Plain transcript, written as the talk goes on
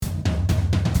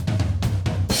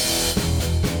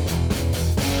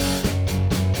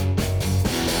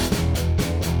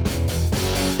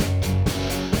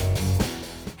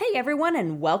everyone,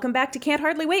 and welcome back to Can't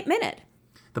Hardly Wait Minute.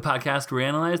 The podcast where we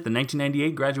analyze the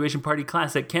 1998 graduation party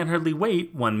classic Can't Hardly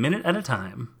Wait 1 minute at a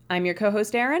time. I'm your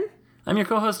co-host, Aaron. I'm your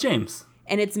co-host, James.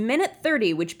 And it's minute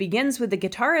 30, which begins with the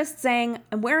guitarist saying,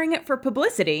 "I'm wearing it for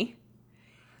publicity,"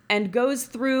 and goes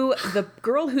through the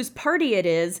girl whose party it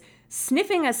is,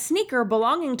 sniffing a sneaker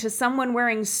belonging to someone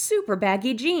wearing super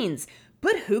baggy jeans.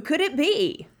 But who could it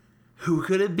be? Who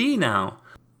could it be now?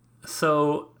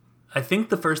 So, I think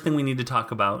the first thing we need to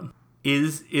talk about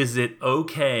is it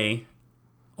okay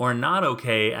or not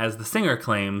okay, as the singer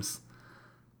claims,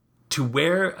 to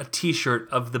wear a t-shirt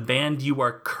of the band you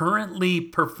are currently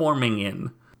performing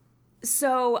in?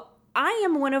 So, I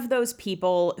am one of those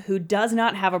people who does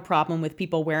not have a problem with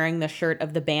people wearing the shirt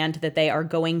of the band that they are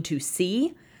going to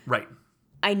see. Right.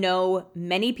 I know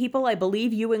many people, I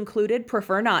believe you included,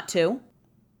 prefer not to.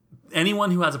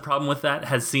 Anyone who has a problem with that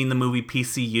has seen the movie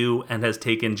PCU and has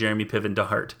taken Jeremy Piven to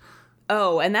heart.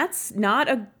 Oh, and that's not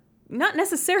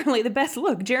necessarily the best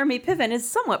look. Jeremy Piven is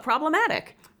somewhat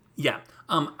problematic. Yeah.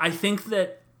 I think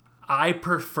that I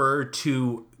prefer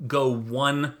to go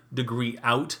 1 degree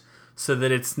out so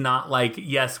that it's not like,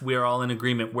 yes, we're all in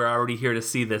agreement. We're already here to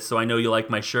see this, so I know you like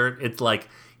my shirt. It's like,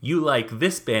 you like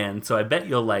this band, so I bet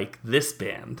you'll like this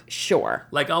band. Sure.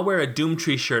 Like, I'll wear a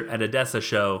Doomtree shirt at a Dessa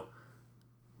show.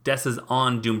 Dessa's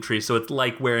on Doomtree, so it's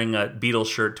like wearing a Beatles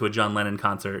shirt to a John Lennon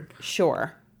concert.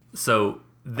 Sure. So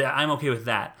I'm okay with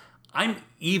that. I'm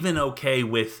even okay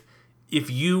with, if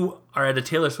you are at a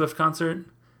Taylor Swift concert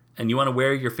and you want to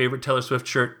wear your favorite Taylor Swift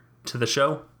shirt to the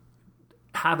show,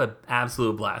 have an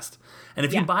absolute blast. And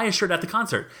if you buy a shirt at the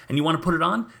concert and you want to put it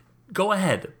on, go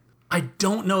ahead. I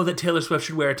don't know that Taylor Swift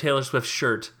should wear a Taylor Swift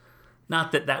shirt.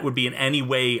 Not that that would be in any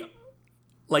way,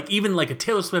 like even like a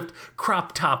Taylor Swift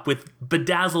crop top with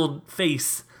bedazzled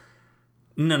face.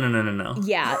 No.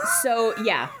 Yeah.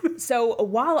 So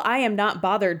while I am not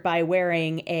bothered by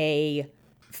wearing a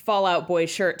Fall Out Boy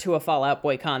shirt to a Fall Out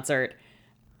Boy concert,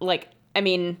 like, I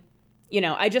mean, you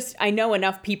know, I know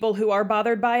enough people who are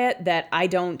bothered by it that I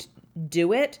don't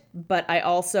do it, but I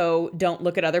also don't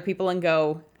look at other people and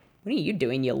go, "What are you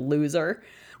doing, you loser?"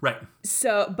 Right.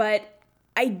 So, but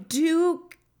I do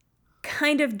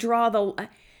kind of draw the...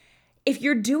 If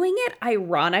you're doing it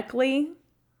ironically...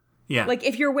 Yeah. Like,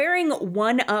 if you're wearing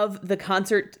one of the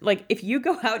concert... Like, if you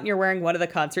go out and you're wearing one of the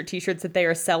concert t-shirts that they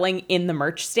are selling in the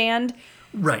merch stand...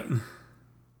 Right.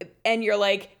 And you're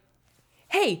like,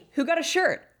 "Hey, who got a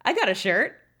shirt? I got a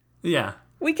shirt. Yeah.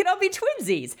 We can all be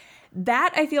twinsies."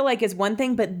 That, I feel like, is one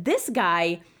thing. But this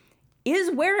guy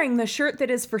is wearing the shirt that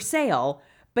is for sale,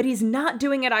 but he's not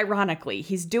doing it ironically.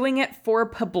 He's doing it for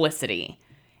publicity.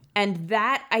 And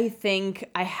that, I think,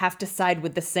 I have to side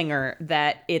with the singer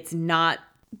that it's not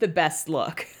the best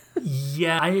look.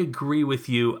 Yeah, I agree with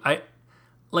you.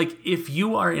 If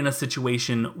you are in a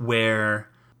situation where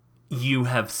you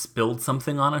have spilled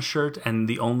something on a shirt and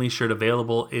the only shirt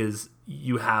available is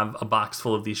you have a box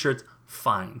full of these shirts,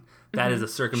 fine. That is a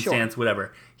circumstance,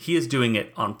 whatever. He is doing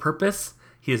it on purpose.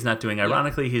 He is not doing it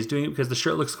ironically. He's doing it because the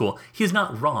shirt looks cool. He's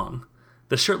not wrong.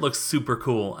 The shirt looks super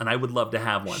cool, and I would love to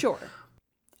have one. Sure.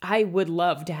 I would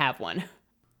love to have one.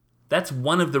 That's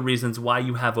one of the reasons why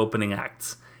you have opening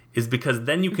acts, is because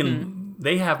then you can,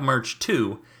 they have merch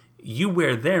too. You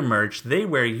wear their merch, they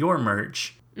wear your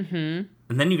merch, and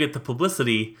then you get the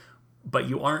publicity, but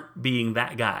you aren't being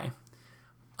that guy.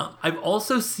 I've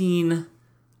also seen,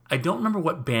 I don't remember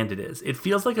what band it is. It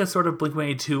feels like a sort of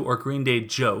Blink-182 or Green Day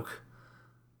joke,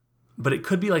 but it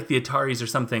could be like the Ataris or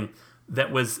something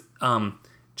that was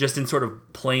just in sort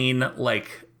of plain,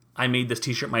 like, I made this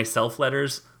t-shirt myself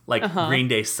letters, like Green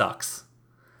Day sucks.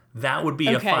 That would be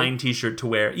a fine t-shirt to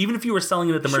wear. Even if you were selling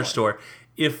it at the merch store.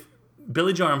 If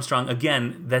Billy Joe Armstrong,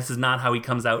 again, this is not how he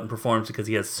comes out and performs because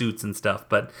he has suits and stuff,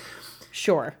 but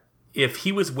sure, if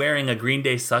he was wearing a Green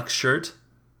Day sucks shirt,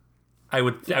 I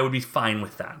would be fine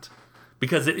with that.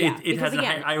 Because it has an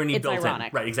irony built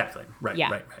ironic. in. Right, exactly. Right.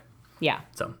 Yeah.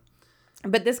 So,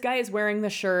 but this guy is wearing the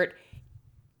shirt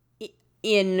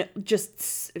in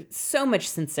just so much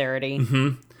sincerity.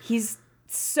 He's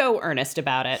so earnest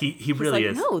about it. He really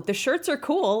is. No, the shirts are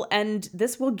cool, and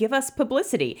this will give us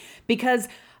publicity. Because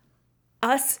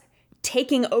us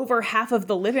taking over half of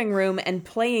the living room and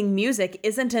playing music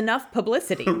isn't enough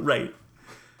publicity. Right.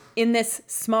 In this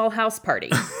small house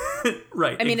party.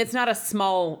 Right. I mean, it's not a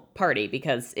small party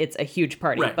because it's a huge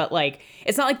party, but like,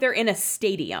 it's not like they're in a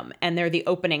stadium and they're the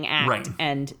opening act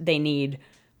and they need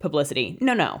publicity.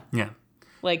 No. Yeah.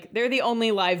 Like, they're the only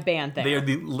live band there. They are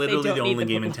literally the only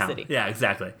game in town. Yeah,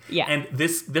 exactly. Yeah. And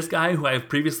this guy who I've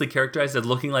previously characterized as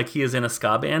looking like he is in a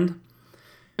ska band,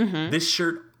 this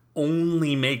shirt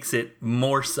only makes it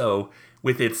more so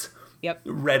with its Yep.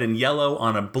 red and yellow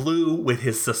on a blue with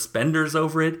his suspenders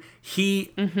over it.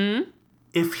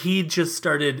 If he just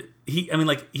started,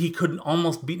 he couldn't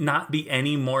almost not be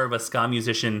any more of a ska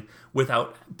musician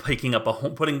without putting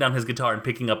down his guitar and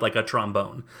picking up like a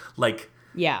trombone. Like,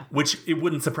 Yeah. which it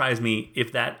wouldn't surprise me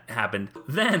if that happened.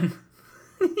 Then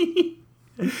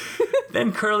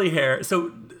curly hair.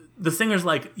 So the singer's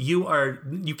like, you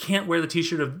can't wear the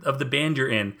t-shirt of the band you're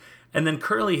in. And then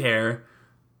curly hair,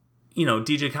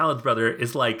 DJ Khaled's brother,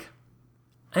 is like,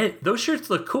 hey, those shirts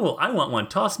look cool. I want one.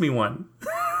 Toss me one.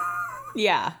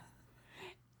 Yeah.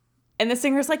 And the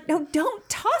singer's like, no, don't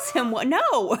toss him one.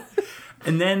 No.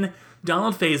 And then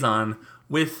Donald Faison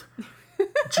with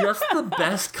just the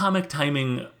best comic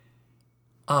timing.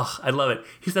 Oh, I love it.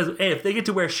 He says, hey, if they get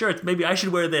to wear shirts, maybe I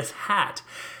should wear this hat.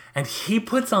 And he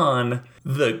puts on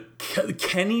the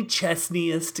Kenny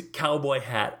Chesneyest cowboy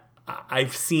hat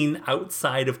I've seen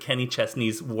outside of Kenny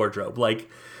Chesney's wardrobe. Like,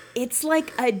 it's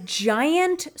like a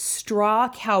giant straw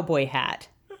cowboy hat.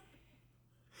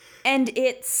 And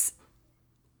it's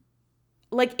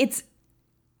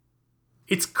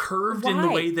curved Why? in the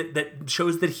way that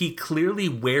shows that he clearly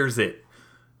wears it.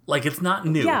 Like, it's not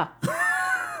new. Yeah.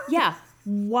 Yeah.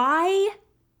 Why?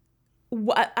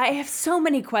 I have so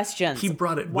many questions. He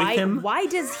brought it with him. Why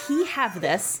does he have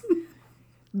this?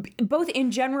 Both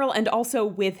in general and also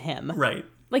with him. Right.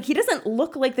 Like, he doesn't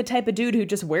look like the type of dude who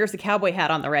just wears the cowboy hat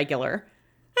on the regular.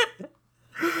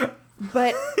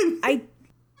 But I'm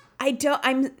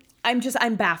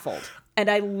baffled. And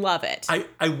I love it.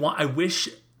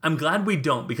 I'm glad we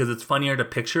don't, because it's funnier to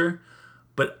picture,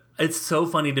 but it's so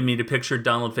funny to me to picture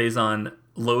Donald Faison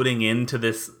loading into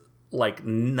this, like,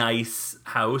 nice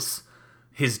house,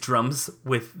 his drums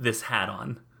with this hat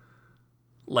on.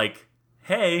 Like,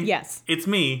 hey, yes, it's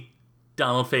me,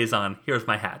 Donald Faison. Here's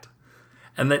my hat.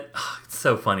 And that, it's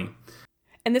so funny.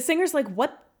 And the singer's like,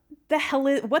 what the hell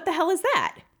is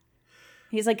that?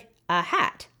 He's like, a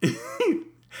hat.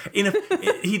 He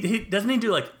doesn't he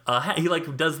do like a hat? He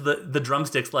like does the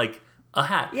drumsticks like a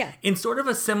hat. Yeah. In sort of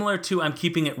a similar to I'm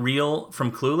Keeping It Real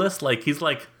from Clueless. Like, he's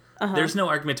like, there's no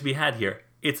argument to be had here.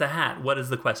 It's a hat. What is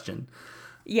the question?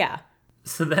 Yeah.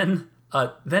 So then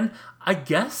I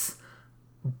guess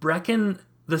Brecken,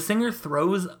 the singer,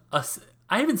 throws us.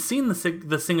 I haven't seen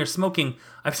the singer smoking.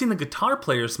 I've seen the guitar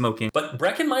player smoking. But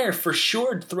Breckenmeyer for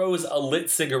sure throws a lit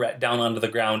cigarette down onto the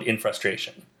ground in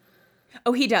frustration.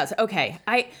 Oh, he does. Okay.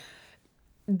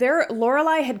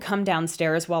 Lorelai had come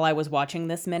downstairs while I was watching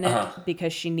this minute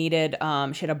because she had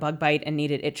a bug bite and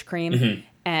needed itch cream. Mm-hmm.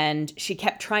 And she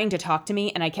kept trying to talk to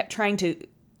me, and I kept trying to,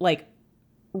 like,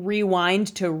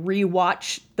 rewind to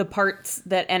rewatch the parts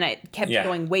and I kept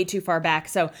going way too far back.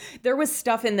 So there was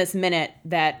stuff in this minute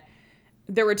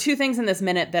there were two things in this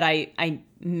minute that I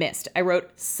missed. I wrote,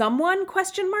 someone, ?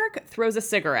 Throws a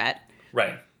cigarette.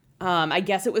 Right. I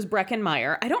guess it was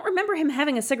Breckenmeyer. I don't remember him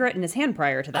having a cigarette in his hand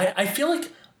prior to that. I feel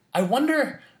like, I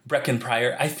wonder,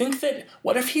 Breckenmeyer, I think that,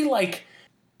 what if he, like,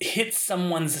 hits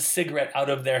someone's cigarette out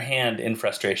of their hand in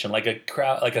frustration, like a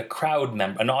crowd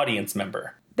member, an audience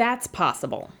member? That's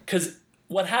possible. Because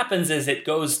what happens is it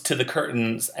goes to the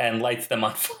curtains and lights them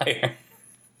on fire.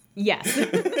 Yes.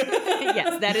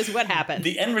 Yes, that is what happens.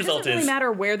 The end result It doesn't really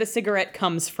matter where the cigarette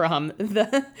comes from.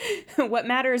 What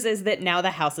matters is that now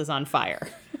the house is on fire.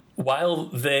 While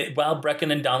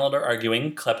Brecken and Donald are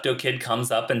arguing, Klepto Kid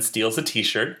comes up and steals a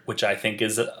t-shirt, which I think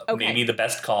is maybe the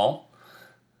best call.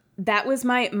 That was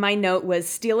my note was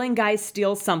stealing guys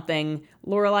steal something.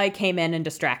 Lorelai came in and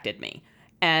distracted me.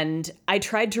 And I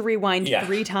tried to rewind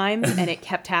 3 times and it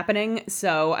kept happening.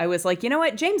 So I was like, you know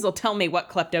what? James will tell me what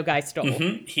Klepto guy stole.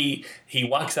 Mm-hmm. He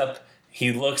walks up,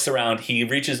 he looks around, he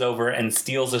reaches over and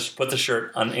puts a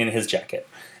shirt in his jacket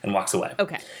and walks away.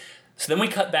 Okay. So then we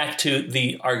cut back to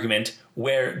the argument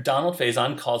where Donald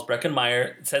Faison calls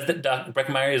Breckenmeyer, says that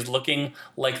Breckenmeyer is looking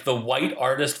like the white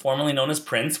artist formerly known as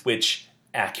Prince, which,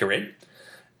 accurate.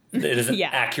 It is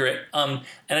accurate. And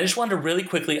I just wanted to really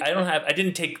quickly, I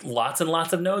didn't take lots and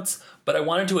lots of notes, but I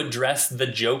wanted to address the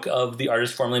joke of the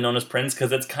artist formerly known as Prince,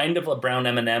 because it's kind of a Brown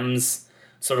M&M's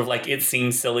sort of like, it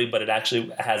seems silly, but it actually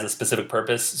has a specific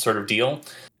purpose sort of deal.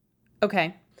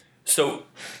 Okay. So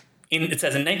it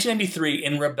says, in 1993,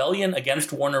 in rebellion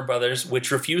against Warner Brothers,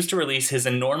 which refused to release his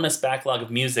enormous backlog of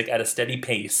music at a steady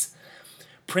pace,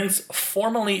 Prince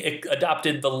formally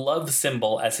adopted the love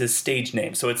symbol as his stage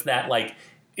name. So it's that, like,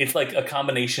 it's like a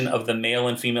combination of the male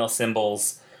and female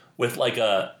symbols with like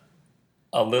a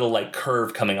little like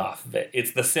curve coming off of it.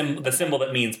 It's the symbol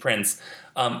that means Prince,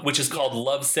 which is called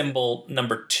Love Symbol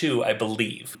number 2, I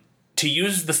believe. To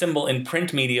use the symbol in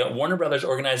print media, Warner Brothers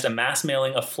organized a mass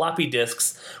mailing of floppy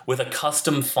disks with a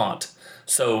custom font.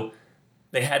 So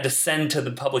they had to send to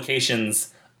the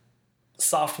publications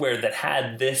software that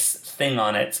had this thing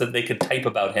on it so that they could type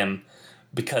about him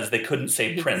because they couldn't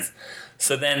say Prince.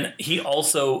 So then he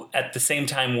also, at the same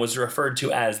time, was referred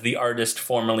to as the artist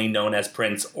formerly known as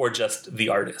Prince, or just the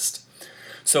artist.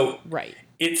 So right.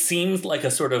 It seemed like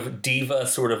a sort of diva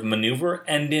sort of maneuver,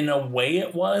 and in a way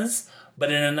it was,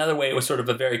 but in another way it was sort of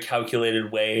a very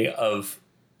calculated way of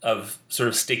sort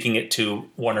of sticking it to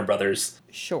Warner Brothers.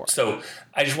 Sure. So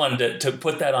I just wanted to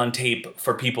put that on tape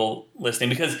for people listening,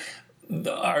 because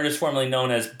the artist formerly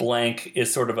known as blank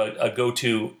is sort of a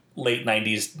go-to late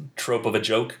 90s trope of a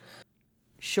joke.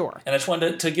 Sure. And I just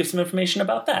wanted to give some information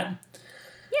about that.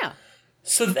 Yeah.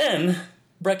 So then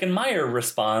Breckin Meyer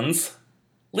responds,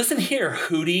 "Listen here,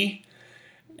 Hootie."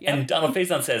 Yep. And Donald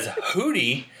Faison says,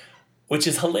 "Hootie," which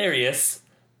is hilarious.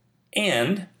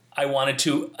 And I wanted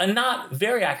to, not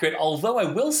very accurate, although I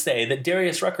will say that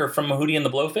Darius Rucker from Hootie and the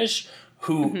Blowfish,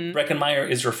 who Breckin Meyer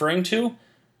is referring to,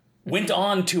 went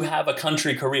on to have a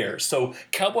country career. So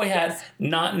Cowboy Hat,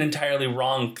 not an entirely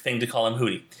wrong thing to call him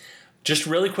Hootie. Just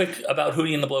really quick about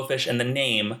Hootie and the Blowfish and the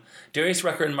name. Darius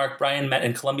Rucker and Mark Bryan met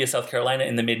in Columbia, South Carolina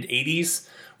in the mid-'80s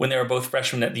when they were both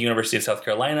freshmen at the University of South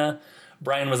Carolina.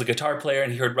 Bryan was a guitar player,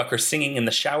 and he heard Rucker singing in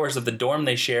the showers of the dorm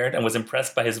they shared and was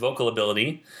impressed by his vocal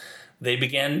ability. They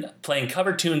began playing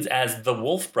cover tunes as the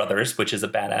Wolf Brothers, which is a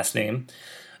badass name.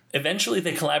 Eventually,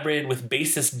 they collaborated with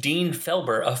bassist Dean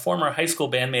Felber, a former high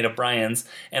school bandmate of Bryan's,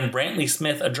 and Brantley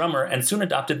Smith, a drummer, and soon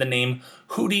adopted the name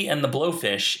Hootie and the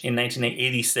Blowfish in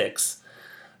 1986.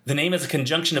 The name is a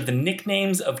conjunction of the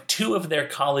nicknames of two of their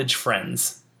college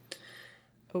friends.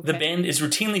 Okay. The band is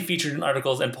routinely featured in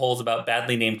articles and polls about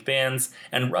badly named bands,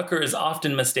 and Rucker is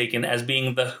often mistaken as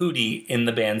being the Hootie in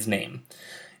the band's name.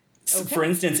 Okay. For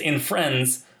instance, in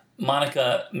Friends,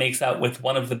 Monica makes out with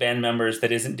one of the band members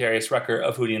that isn't Darius Rucker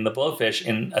of Hootie and the Blowfish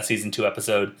in a season 2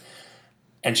 episode.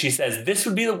 And she says, "This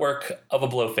would be the work of a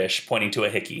blowfish," pointing to a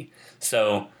hickey.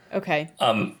 So, okay.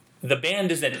 The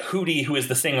band isn't Hootie, who is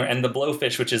the singer, and the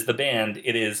Blowfish, which is the band.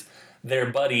 It is their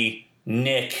buddy,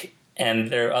 Nick, and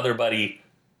their other buddy,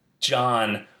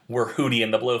 John, were Hootie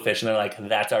and the Blowfish. And they're like,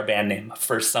 that's our band name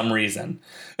for some reason.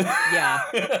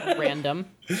 Yeah, random.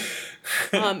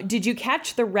 Did you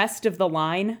catch the rest of the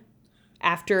line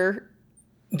after?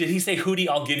 Did he say, "Hootie,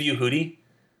 I'll give you Hootie"?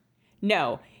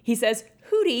 No. He says,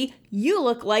 "Hootie, you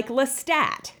look like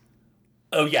Lestat."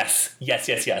 Oh, yes.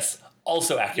 Yes.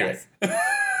 Also accurate.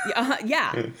 Yes.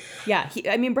 Yeah.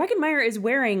 Breckin Meyer is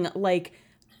wearing like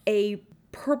a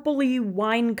purpley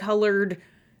wine-colored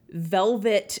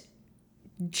velvet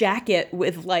jacket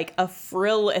with like a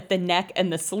frill at the neck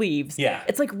and the sleeves. Yeah.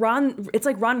 It's like Ron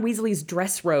Weasley's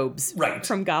dress robes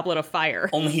from Goblet of Fire.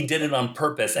 Only he did it on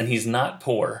purpose, and he's not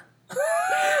poor.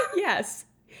 Yes.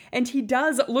 And he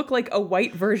does look like a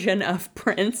white version of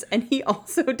Prince, and he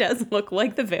also does look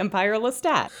like the vampire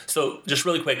Lestat. So, just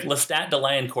really quick, Lestat de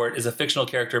Lioncourt is a fictional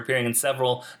character appearing in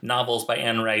several novels by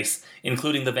Anne Rice,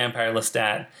 including The Vampire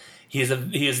Lestat. He is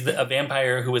a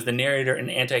vampire who was the narrator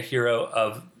and anti-hero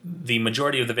of the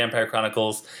majority of the Vampire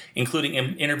Chronicles, including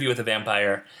Interview with a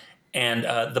Vampire. And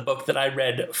the book that I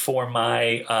read for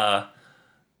my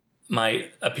my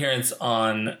appearance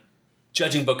on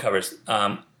Judging Book Covers,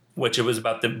 which it was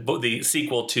about the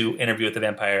sequel to Interview with the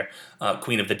Vampire,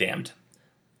 Queen of the Damned.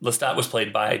 Lestat was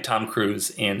played by Tom Cruise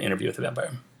in Interview with the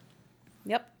Vampire.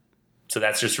 Yep. So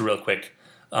that's just a real quick...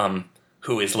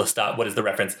 who is Lestat? What is the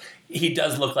reference? He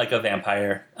does look like a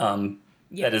vampire.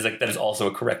 That is also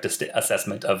a correct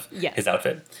assessment of his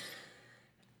outfit.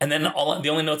 And then the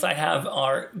only notes I have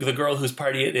are the girl whose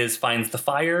party it is finds the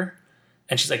fire,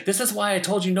 and she's like, "This is why I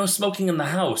told you no smoking in the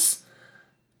house,"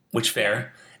 which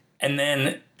fair. And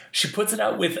then she puts it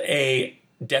out with a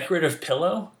decorative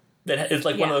pillow that is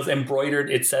like one of those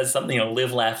embroidered. It says something,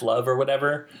 "Live, laugh, love" or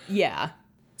whatever. Yeah.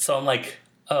 So I'm like,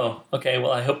 oh, okay.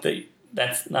 Well, I hope that.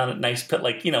 That's not a nice pillow.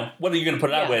 Like, what are you going to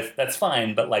put it out with? That's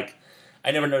fine. But, like,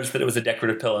 I never noticed that it was a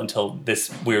decorative pillow until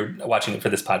we were watching it for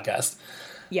this podcast.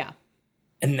 Yeah.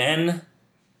 And then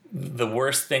the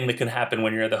worst thing that could happen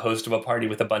when you're the host of a party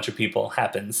with a bunch of people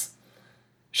happens.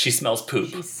 She smells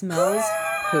poop. She smells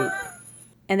poop.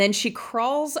 And then she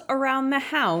crawls around the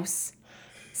house,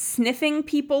 sniffing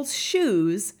people's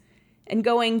shoes and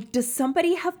going, "Does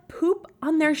somebody have poop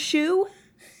on their shoe?"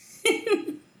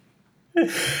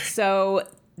 So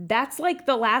that's like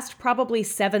the last probably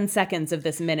 7 seconds of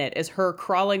this minute is her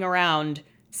crawling around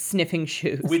sniffing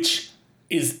shoes. Which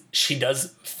she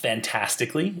does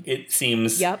fantastically. It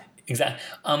seems. Yep. Exactly.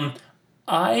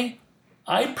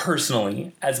 I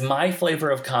personally, as my flavor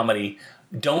of comedy,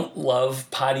 don't love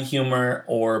potty humor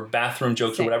or bathroom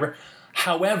jokes or whatever.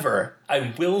 However,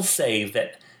 I will say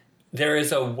that there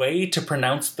is a way to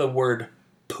pronounce the word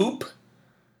poop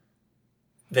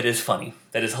that is funny,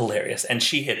 that is hilarious, and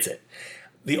she hits it.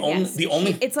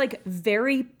 It's like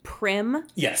very prim.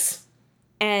 Yes.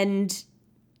 And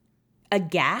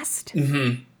aghast.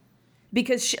 Mm-hmm.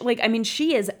 Because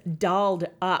she is dolled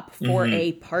up for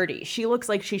a party. She looks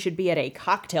like she should be at a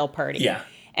cocktail party. Yeah.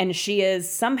 And she is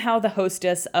somehow the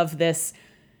hostess of this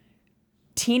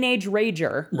teenage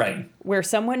rager. Right. Where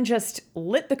someone just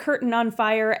lit the curtain on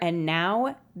fire and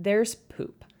now there's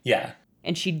poop. Yeah.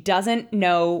 And she doesn't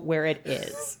know where it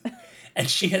is. And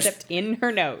she has... Except in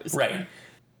her nose. Right.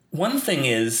 One thing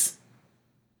is,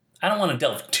 I don't want to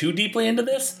delve too deeply into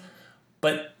this,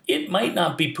 but it might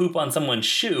not be poop on someone's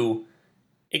shoe.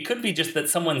 It could be just that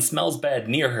someone smells bad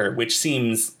near her, which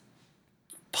seems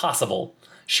possible.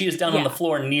 She is down on the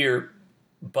floor near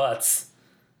butts.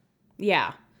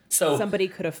 Yeah. So somebody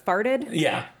could have farted.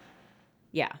 Yeah.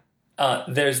 Yeah.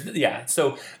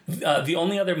 So the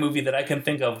only other movie that I can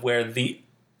think of where the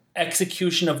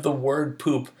execution of the word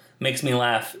poop makes me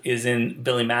laugh is in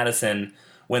Billy Madison,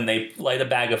 when they light a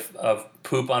bag of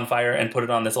poop on fire and put it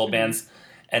on this old man's,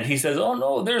 and he says, "Oh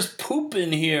no, there's poop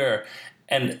in here."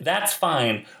 And that's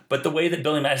fine, but the way that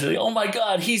Billy Madison is like, "Oh my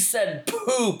God, he said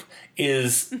poop,"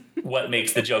 is what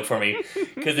makes the joke for me,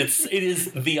 because it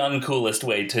is the uncoolest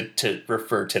way to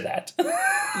refer to that.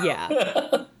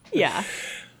 Yeah. Yeah.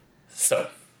 So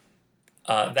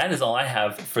that is all I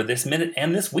have for this minute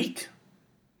and this week.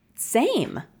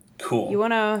 Same. Cool. You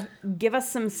want to give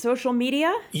us some social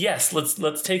media? Yes,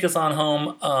 let's take us on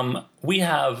home. We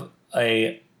have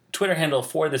a Twitter handle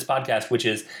for this podcast, which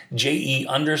is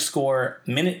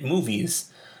JE_Minute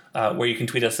Movies, where you can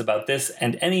tweet us about this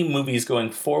and any movies going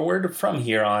forward from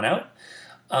here on out.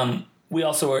 We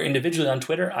also are individually on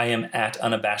Twitter. I am at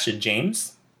Unabashed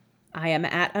James. I am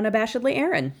at Unabashedly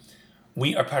Aaron.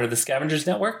 We are part of the Scavengers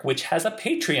Network, which has a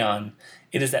Patreon.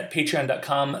 It is at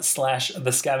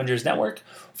patreon.com/The Scavengers Network.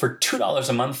 For $2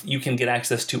 a month, you can get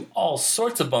access to all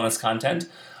sorts of bonus content.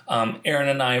 Aaron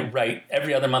and I write,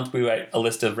 every other month, we write a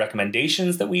list of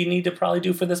recommendations that we need to probably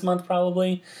do for this month,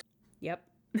 probably. Yep.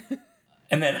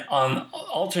 And then on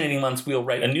alternating months, we'll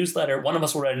write a newsletter. One of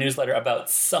us will write a newsletter about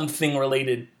something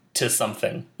related to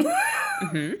something.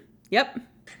 Mm-hmm. Yep.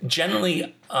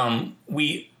 Generally,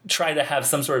 we try to have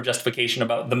some sort of justification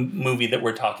about the movie that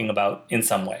we're talking about in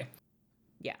some way.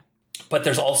 Yeah. But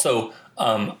there's also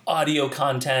audio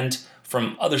content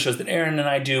from other shows that Aaron and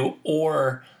I do,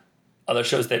 or other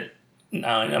shows that,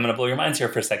 I'm going to blow your minds here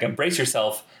for a second. Brace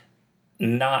yourself.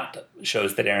 Not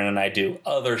shows that Aaron and I do,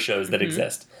 other shows that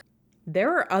exist.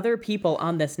 There are other people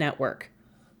on this network.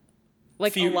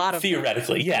 Like a lot of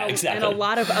theoretically, yeah, exactly. And a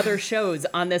lot of other shows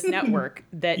on this network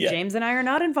that James and I are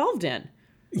not involved in.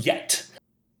 Yet.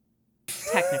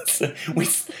 Technically.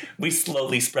 we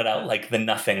slowly spread out like the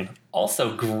nothing.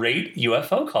 Also, great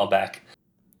UFO callback.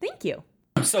 Thank you.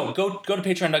 So go to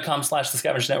patreon.com/The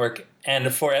Scavengers Network,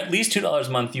 and for at least $2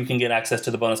 a month, you can get access to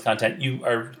the bonus content. You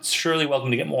are surely welcome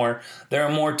to get more. There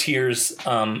are more tiers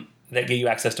that get you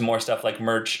access to more stuff like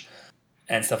merch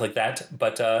and stuff like that.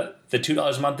 But the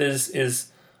 $2 a month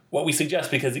is what we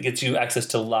suggest, because it gets you access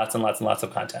to lots and lots and lots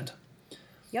of content.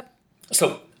 Yep.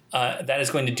 So that is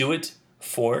going to do it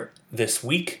for this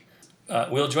week.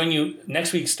 We'll join you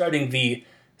next week, starting the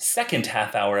second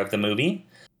half hour of the movie.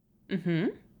 Mm-hmm.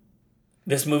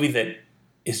 This movie that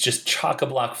is just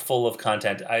chock-a-block full of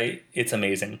content. It's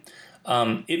amazing.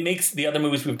 It makes the other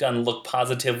movies we've done look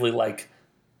positively like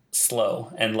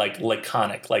slow and like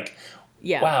laconic. Like,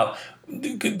 wow,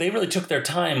 they really took their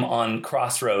time on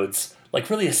Crossroads, like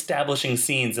really establishing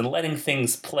scenes and letting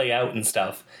things play out and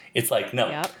stuff. It's like,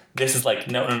 no, this is like,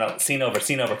 no, scene over.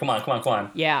 Come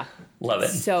on. Yeah. Love it.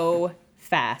 So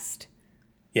fast.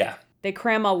 Yeah. They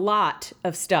cram a lot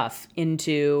of stuff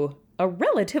into a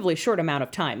relatively short amount of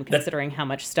time, considering how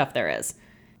much stuff there is.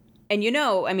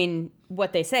 And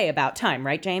what they say about time,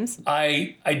 right, James?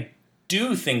 I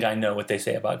do think I know what they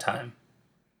say about time.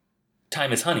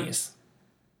 Time is honeys.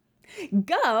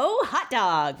 Go hot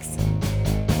dogs!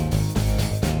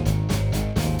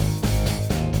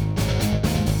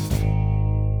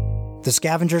 The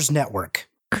Scavengers Network.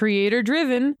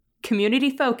 Creator-driven,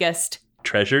 community-focused,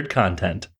 treasured content.